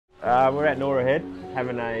We're at Nora Head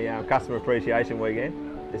having a customer appreciation weekend.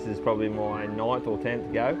 This is probably my 9th or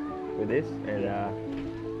 10th go with this, and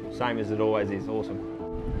same as it always is, awesome.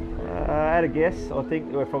 At a guess, I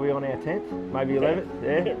think we're probably on our 10th, maybe 11th,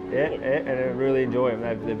 and I really enjoy them.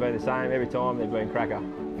 They've been the same every time, they've been cracker.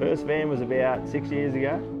 First van was about 6 years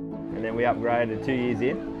ago, and then we upgraded 2 years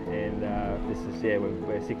in, and this is,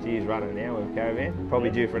 we're 6 years running now with caravan.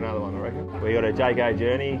 Probably due for another one, I reckon. We got a Jayco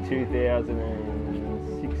Journey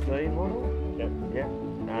 2016 model. Yeah.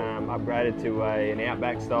 Upgraded to an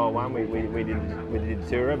Outback style one. We did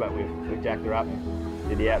Tourer, but we've jacked her up and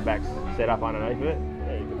did the Outback set up underneath of it.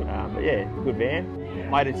 But yeah, good van.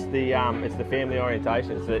 Mate, it's the family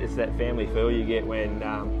orientation. It's that family feel you get when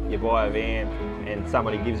you buy a van and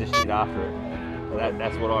somebody gives a shit after it. And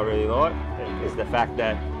that's what I really like. It's the fact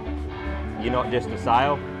that you're not just a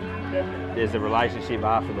sale. There's a relationship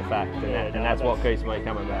after the fact, and that's what keeps me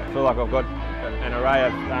coming back. I feel like I've got an array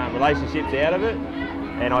of relationships out of it,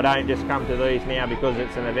 and I don't just come to these now because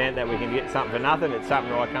it's an event that we can get something for nothing. It's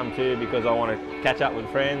something I come to because I want to catch up with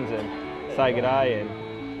friends and say good day and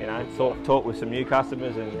talk with some new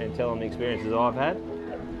customers and tell them the experiences I've had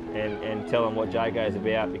and tell them what Jayco is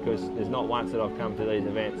about, because there's not once that I've come to these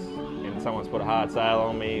events and someone's put a hard sale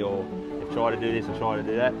on me or they've tried to do this or tried to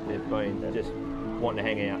do that. They've been just wanting to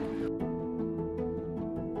hang out.